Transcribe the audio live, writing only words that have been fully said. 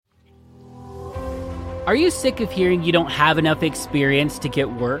Are you sick of hearing you don't have enough experience to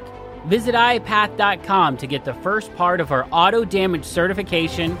get work? Visit iapath.com to get the first part of our auto damage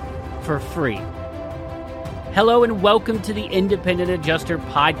certification for free. Hello and welcome to the Independent Adjuster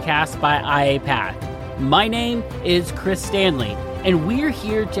podcast by iapath. My name is Chris Stanley, and we're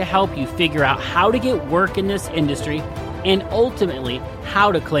here to help you figure out how to get work in this industry and ultimately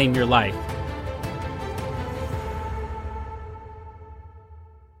how to claim your life.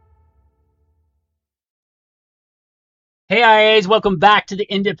 Hey IAs, welcome back to the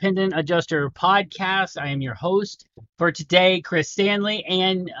Independent Adjuster podcast. I am your host for today, Chris Stanley,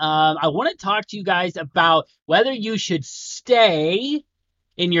 and I want to talk to you guys about whether you should stay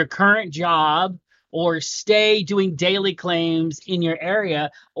in your current job or stay doing daily claims in your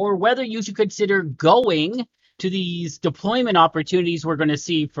area, or whether you should consider going to these deployment opportunities we're going to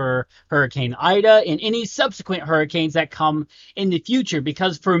see for Hurricane Ida and any subsequent hurricanes that come in the future,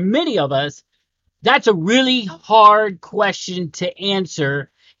 because for many of us, that's a really hard question to answer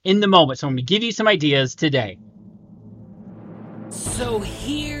in the moment. So I'm going to give you some ideas today. So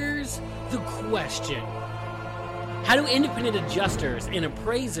here's the question. How do independent adjusters and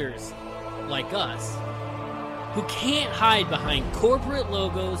appraisers like us, who can't hide behind corporate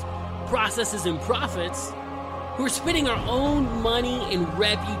logos, processes, and profits, who are spending our own money and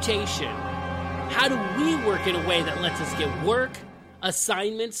reputation, how do we work in a way that lets us get work,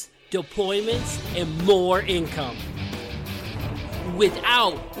 assignments, deployments, and more income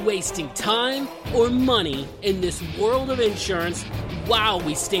without wasting time or money in this world of insurance while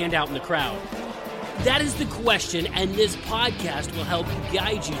we stand out in the crowd? That is the question, and this podcast will help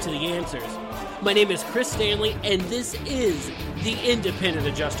guide you to the answers. My name is Chris Stanley, and this is the Independent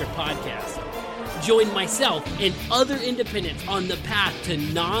Adjuster Podcast. Join myself and other independents on the path to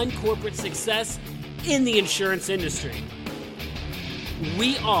non-corporate success in the insurance industry.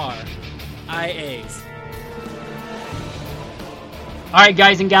 We are IAs. All right,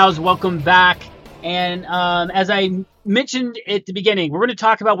 guys and gals, welcome back. And as I mentioned at the beginning, we're going to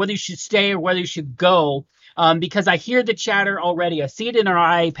talk about whether you should stay or whether you should go, because I hear the chatter already. I see it in our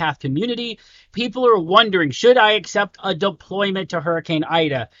iapath community. People are wondering, should I accept a deployment to Hurricane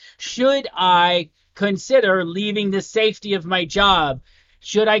Ida? Should I consider leaving the safety of my job?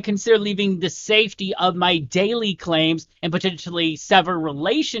 Should I consider leaving the safety of my daily claims and potentially sever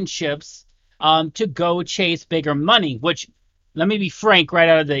relationships to go chase bigger money? Which, let me be frank right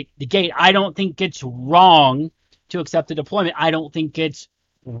out of the gate, I don't think it's wrong to accept a deployment. I don't think it's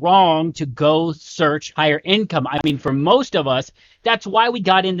wrong to go search higher income. I mean, for most of us, that's why we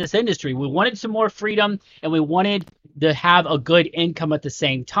got in this industry. We wanted some more freedom and we wanted to have a good income at the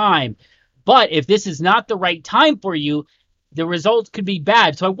same time. But if this is not the right time for you, the results could be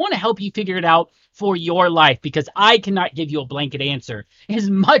bad. So I want to help you figure it out for your life, because I cannot give you a blanket answer. As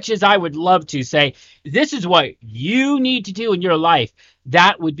much as I would love to say, this is what you need to do in your life,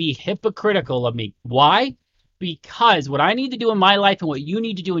 that would be hypocritical of me. Why? Because what I need to do in my life and what you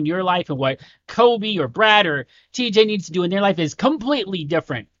need to do in your life and what Kobe or Brad or TJ needs to do in their life is completely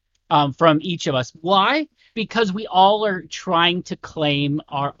different from each of us. Why? Because we all are trying to claim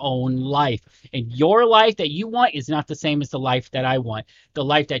our own life. And your life that you want is not the same as the life that I want. The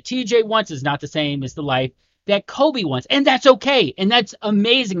life that TJ wants is not the same as the life that Kobe wants. And that's okay. And that's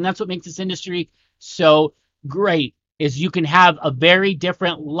amazing. That's what makes this industry so great, is you can have a very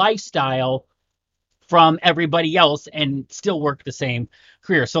different lifestyle from everybody else and still work the same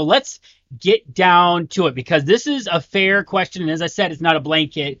career. So let's get down to it, because this is a fair question. And as I said, it's not a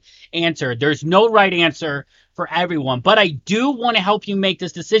blanket answer. There's no right answer for everyone, but I do want to help you make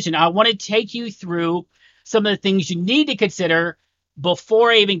this decision. I want to take you through some of the things you need to consider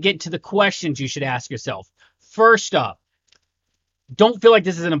before I even get to the questions you should ask yourself. First up, don't feel like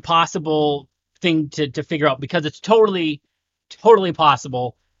this is an impossible thing to figure out, because it's totally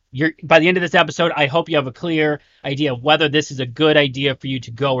possible. By the end of this episode, I hope you have a clear idea of whether this is a good idea for you to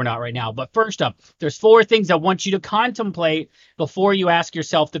go or not right now. But first up, there's 4 things I want you to contemplate before you ask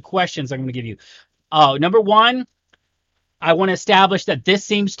yourself the questions I'm going to give you. Number 1, I want to establish that this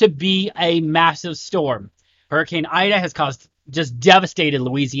seems to be a massive storm. Hurricane Ida has just devastated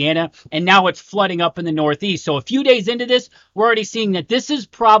Louisiana, and now it's flooding up in the Northeast. So a few days into this, we're already seeing that this is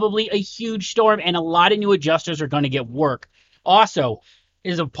probably a huge storm, and a lot of new adjusters are going to get work. Also,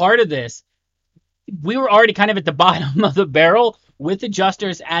 is a part of this, we were already kind of at the bottom of the barrel with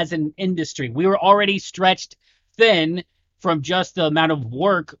adjusters as an industry. We were already stretched thin from just the amount of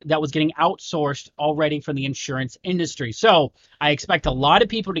work that was getting outsourced already from the insurance industry. So I expect a lot of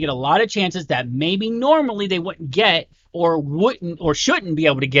people to get a lot of chances that maybe normally they wouldn't get or wouldn't or shouldn't be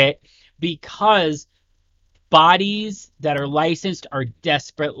able to get, because bodies that are licensed are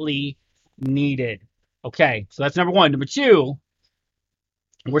desperately needed. Okay, so that's number one. Number two,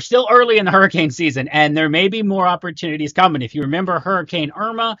 we're still early in the hurricane season, and there may be more opportunities coming. If you remember Hurricane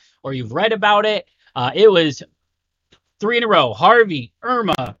Irma or you've read about it, it was three in a row: Harvey,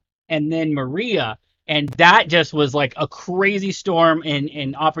 Irma, and then Maria. And that just was like a crazy storm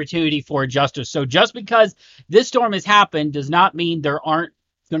and opportunity for adjusters. So just because this storm has happened does not mean there aren't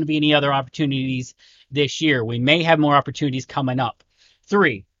going to be any other opportunities this year. We may have more opportunities coming up.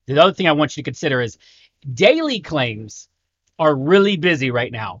 Three, the other thing I want you to consider is daily claims are really busy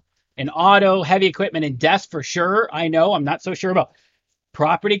right now. In auto, heavy equipment, and desk for sure. I know I'm not so sure about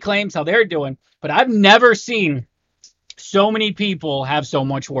property claims, how they're doing, but I've never seen so many people have so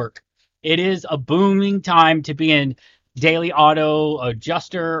much work. It is a booming time to be in daily auto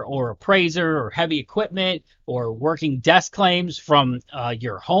adjuster or appraiser or heavy equipment or working desk claims from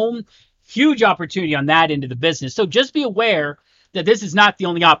your home. Huge opportunity on that end of the business. So just be aware that this is not the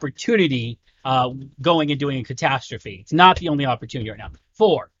only opportunity going and doing a catastrophe. It's not the only opportunity right now.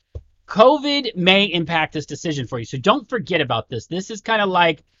 Four, COVID may impact this decision for you. So don't forget about this. This is kind of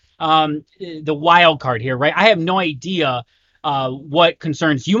like the wild card here, right? I have no idea what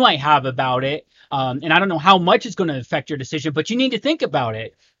concerns you might have about it. And I don't know how much it's going to affect your decision, but you need to think about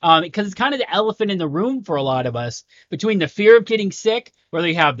it because it's kind of the elephant in the room for a lot of us. Between the fear of getting sick, whether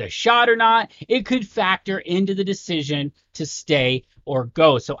you have the shot or not, it could factor into the decision to stay or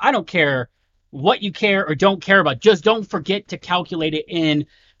go. So I don't care what you care or don't care about. Just don't forget to calculate it in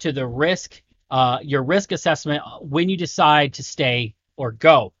to the risk, your risk assessment when you decide to stay or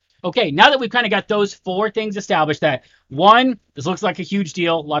go. Okay, now that we've kind of got those four things established, that one, this looks like a huge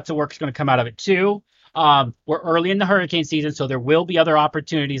deal. Lots of work is going to come out of it. Two, we're early in the hurricane season, so there will be other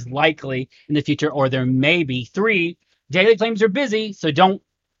opportunities likely in the future, or there may be. Three, daily claims are busy, so don't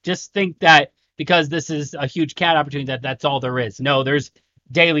just think that because this is a huge cat opportunity that that's all there is. No, there's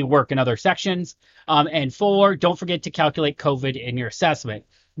daily work in other sections. And four, don't forget to calculate COVID in your assessment.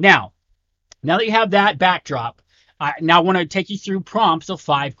 Now that you have that backdrop, I now want to take you through prompts of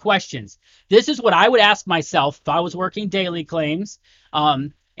 5 questions. This is what I would ask myself if I was working daily claims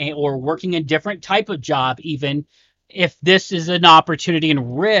or working a different type of job, even if this is an opportunity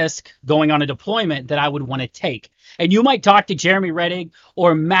and risk going on a deployment that I would want to take. And you might talk to Jeremy Reddick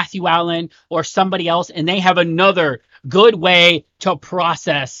or Matthew Allen or somebody else, and they have another good way to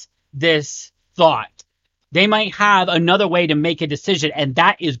process this thought. They might have another way to make a decision, and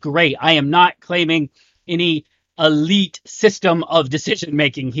that is great. I am not claiming any elite system of decision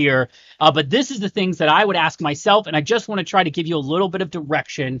making here, but this is the things that I would ask myself, and I just want to try to give you a little bit of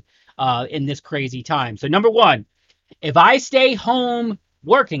direction in this crazy time. So number one, if I stay home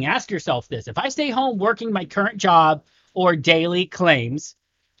working, ask yourself this: if I stay home working my current job or daily claims,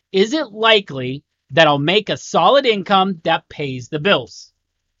 is it likely that I'll make a solid income that pays the bills?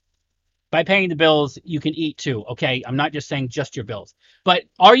 By paying the bills, you can eat too, okay? I'm not just saying just your bills. But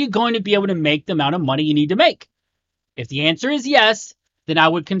are you going to be able to make the amount of money you need to make? If the answer is yes, then I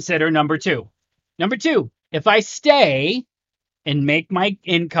would consider number two. Number two, if I stay and make my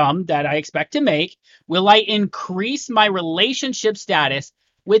income that I expect to make, will I increase my relationship status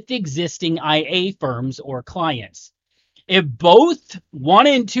with existing IA firms or clients? If both 1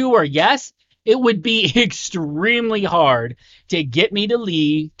 and 2 are yes, it would be extremely hard to get me to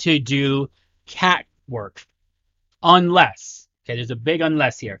leave to do cat work. Unless, okay, there's a big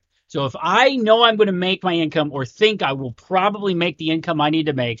unless here. So if I know I'm going to make my income or think I will probably make the income I need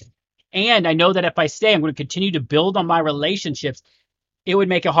to make, and I know that if I stay, I'm going to continue to build on my relationships, it would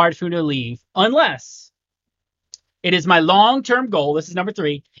make it hard for me to leave unless it is my long-term goal. This is number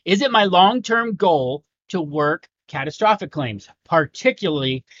 3. Is it my long-term goal to work catastrophic claims,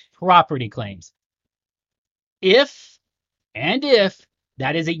 particularly property claims? If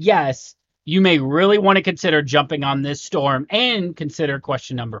that is a yes, you may really want to consider jumping on this storm and consider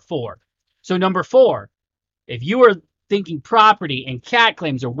question number 4. So number 4, if you are thinking property and cat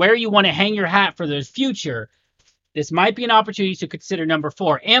claims or where you want to hang your hat for the future, this might be an opportunity to consider number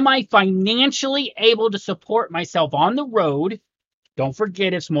 4. Am I financially able to support myself on the road? Don't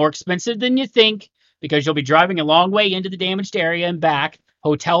forget, it's more expensive than you think because you'll be driving a long way into the damaged area and back.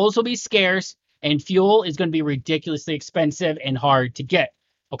 Hotels will be scarce, and fuel is going to be ridiculously expensive and hard to get.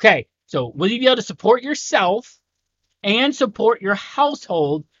 Okay, so will you be able to support yourself and support your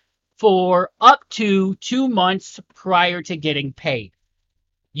household for up to 2 months prior to getting paid?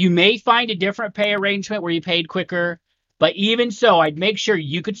 You may find a different pay arrangement where you paid quicker, but even so, I'd make sure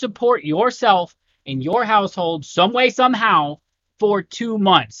you could support yourself and your household some way, somehow for 2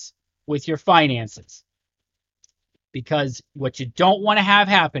 months with your finances. Because what you don't want to have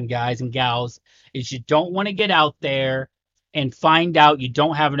happen, guys and gals, is you don't want to get out there and find out you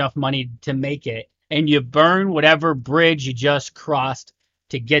don't have enough money to make it and you burn whatever bridge you just crossed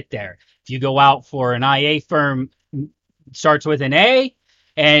to get there. If you go out for an IA firm, starts with an A,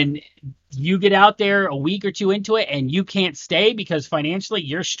 and you get out there a week or two into it and you can't stay because financially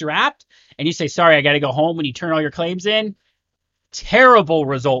you're strapped, and you say, sorry, I got to go home when you turn all your claims in, terrible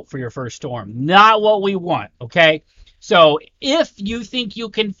result for your first storm. Not what we want, okay? So if you think you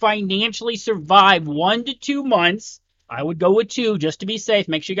can financially survive 1 to 2 months, I would go with 2 just to be safe.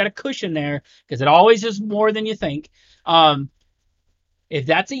 Make sure you got a cushion there because it always is more than you think. If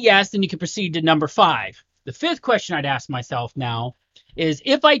that's a yes, then you can proceed to number 5. The 5th question I'd ask myself now is,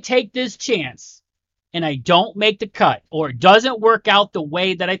 if I take this chance and I don't make the cut, or it doesn't work out the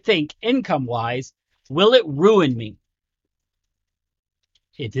way that I think income-wise, will it ruin me?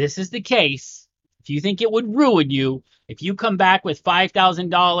 If this is the case, if you think it would ruin you, if you come back with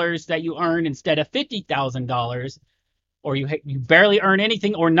 $5,000 that you earn instead of $50,000, or you barely earn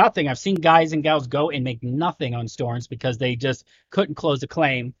anything or nothing. I've seen guys and gals go and make nothing on storms because they just couldn't close a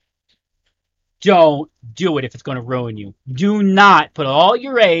claim. Don't do it if it's going to ruin you. Do not put all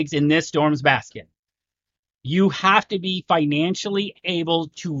your eggs in this storm's basket. You have to be financially able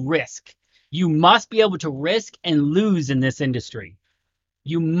to risk. You must be able to risk and lose in this industry.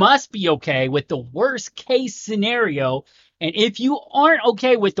 You must be okay with the worst case scenario. And if you aren't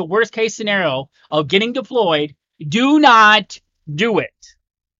okay with the worst case scenario of getting deployed, do not do it.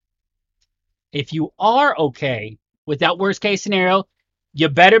 If you are okay with that worst case scenario, you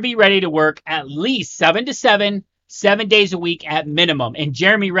better be ready to work at least 7 to 7, 7 days a week at minimum. And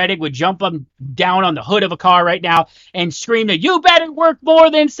Jeremy Reddick would jump up down on the hood of a car right now and scream that you better work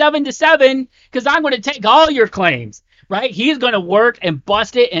more than 7 to 7 because I'm going to take all your claims. Right? He's going to work and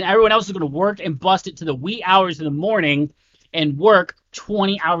bust it, and everyone else is going to work and bust it to the wee hours in the morning and work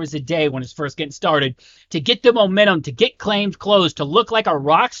 20 hours a day when it's first getting started to get the momentum, to get claims closed, to look like a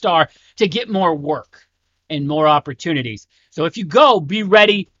rock star, to get more work and more opportunities. So if you go, be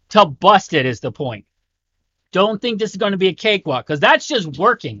ready to bust it is the point. Don't think this is going to be a cakewalk because that's just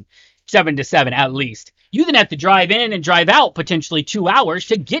working 7 to 7 at least. You then have to drive in and drive out potentially 2 hours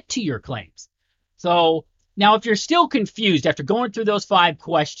to get to your claims. So now, if you're still confused after going through those 5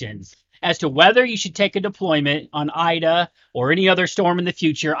 questions as to whether you should take a deployment on Ida or any other storm in the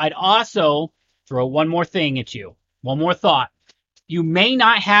future, I'd also throw one more thing at you, one more thought. You may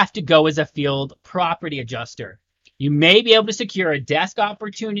not have to go as a field property adjuster. You may be able to secure a desk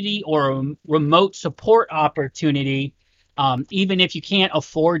opportunity or a remote support opportunity, even if you can't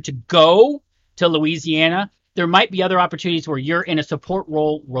afford to go to Louisiana. There might be other opportunities where you're in a support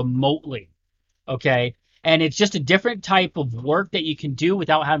role remotely, okay? And it's just a different type of work that you can do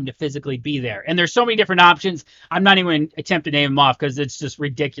without having to physically be there. And there's so many different options. I'm not even going to attempt to name them off because it's just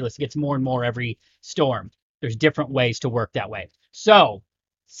ridiculous. It gets more and more every storm. There's different ways to work that way. So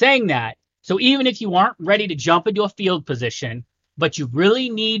saying that, so even if you aren't ready to jump into a field position, but you really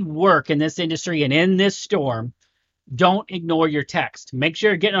need work in this industry and in this storm, don't ignore your text. Make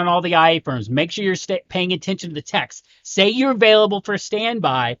sure you're getting on all the IA firms. Make sure you're paying attention to the text. Say you're available for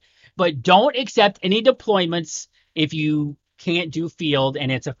standby, but don't accept any deployments if you can't do field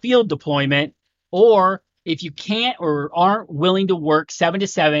and it's a field deployment, or if you can't or aren't willing to work 7 to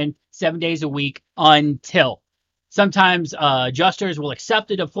 7, 7 days a week until. Sometimes adjusters will accept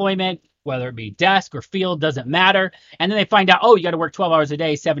the deployment, whether it be desk or field, doesn't matter. And then they find out, oh, you got to work 12 hours a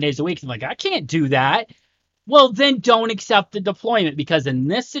day, 7 days a week. I'm like, I can't do that. Well, then don't accept the deployment, because in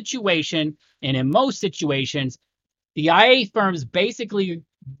this situation and in most situations, the IA firms basically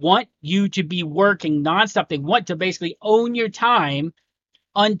want you to be working nonstop. They want to basically own your time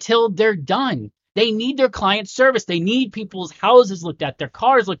until they're done. They need their client service. They need people's houses looked at, their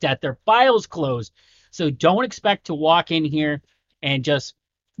cars looked at, their files closed. So don't expect to walk in here and just,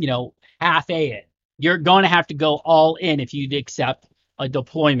 half-a it. You're going to have to go all in if you accept a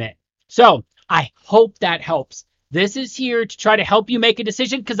deployment. So I hope that helps. This is here to try to help you make a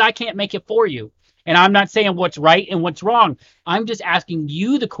decision because I can't make it for you. And I'm not saying what's right and what's wrong. I'm just asking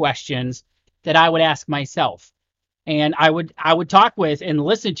you the questions that I would ask myself. And I would talk with and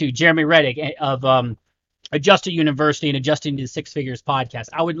listen to Jeremy Reddick of Adjuster University and Adjusting to Six Figures podcast.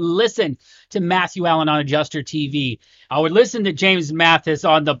 I would listen to Matthew Allen on Adjuster TV. I would listen to James Mathis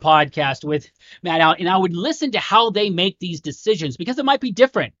on the podcast with Matt Allen. And I would listen to how they make these decisions, because it might be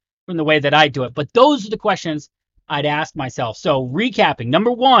different from the way that I do it. But those are the questions I'd ask myself. So recapping,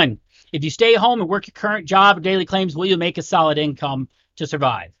 number 1, if you stay home and work your current job or daily claims, will you make a solid income to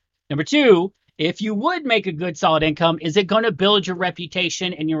survive? Number 2, if you would make a good solid income, is it going to build your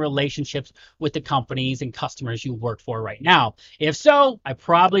reputation and your relationships with the companies and customers you work for right now? If so, I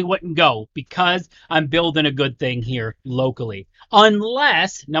probably wouldn't go, because I'm building a good thing here locally.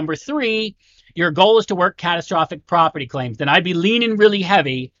 Unless, number 3, your goal is to work catastrophic property claims, then I'd be leaning really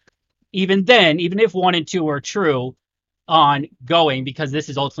heavy, even then, even if 1 and 2 are true, on going, because this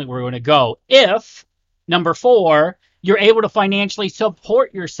is ultimately where we're going to go. If, number 4, you're able to financially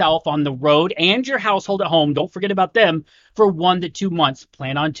support yourself on the road and your household at home, don't forget about them, for 1 to 2 months.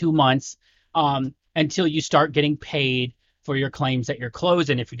 Plan on 2 months until you start getting paid for your claims that you're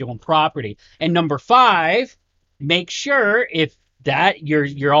closing if you're doing property. And number 5, make sure if that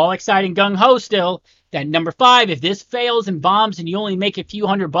you're all excited and gung-ho still, that number 5, if this fails and bombs and you only make a few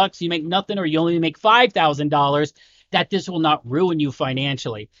 $100, you make nothing, or you only make $5,000, that this will not ruin you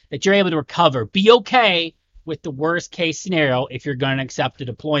financially, that you're able to recover. Be okay with the worst case scenario if you're going to accept a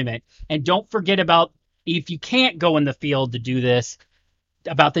deployment. And don't forget about, if you can't go in the field to do this,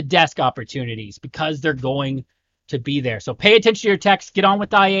 about the desk opportunities, because they're going to be there. So pay attention to your texts, get on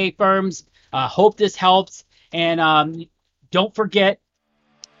with IA firms. Hope this helps. And don't forget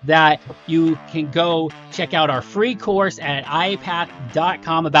that you can go check out our free course at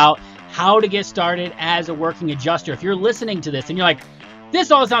iapath.com about how to get started as a working adjuster. If you're listening to this and you're like, this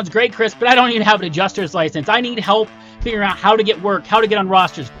all sounds great, Chris, but I don't even have an adjuster's license. I need help figuring out how to get work, how to get on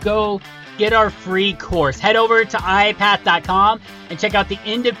rosters. Go get our free course. Head over to iapath.com and check out the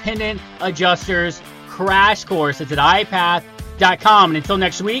Independent Adjusters Crash Course. It's at iapath.com. And until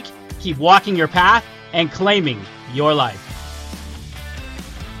next week, keep walking your path and claiming your life.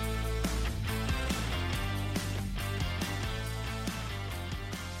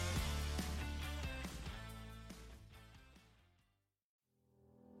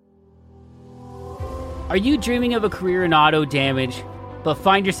 Are you dreaming of a career in auto damage, but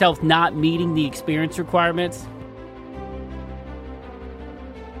find yourself not meeting the experience requirements?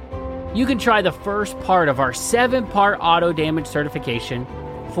 You can try the first part of our 7-part auto damage certification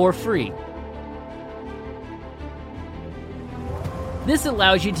for free. This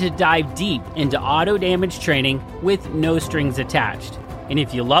allows you to dive deep into auto damage training with no strings attached. And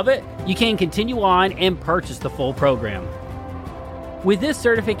if you love it, you can continue on and purchase the full program. With this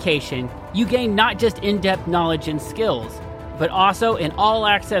certification, you gain not just in-depth knowledge and skills, but also an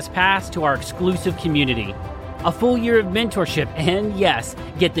all-access pass to our exclusive community, a full year of mentorship, and yes,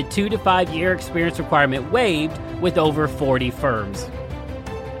 get the 2 to 5 year experience requirement waived with over 40 firms.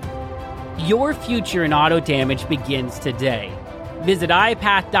 Your future in auto damage begins today. Visit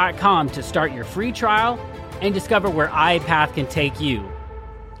iapath.com to start your free trial and discover where iPath can take you.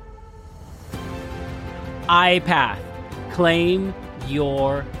 iPath. Claim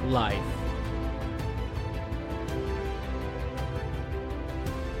your life.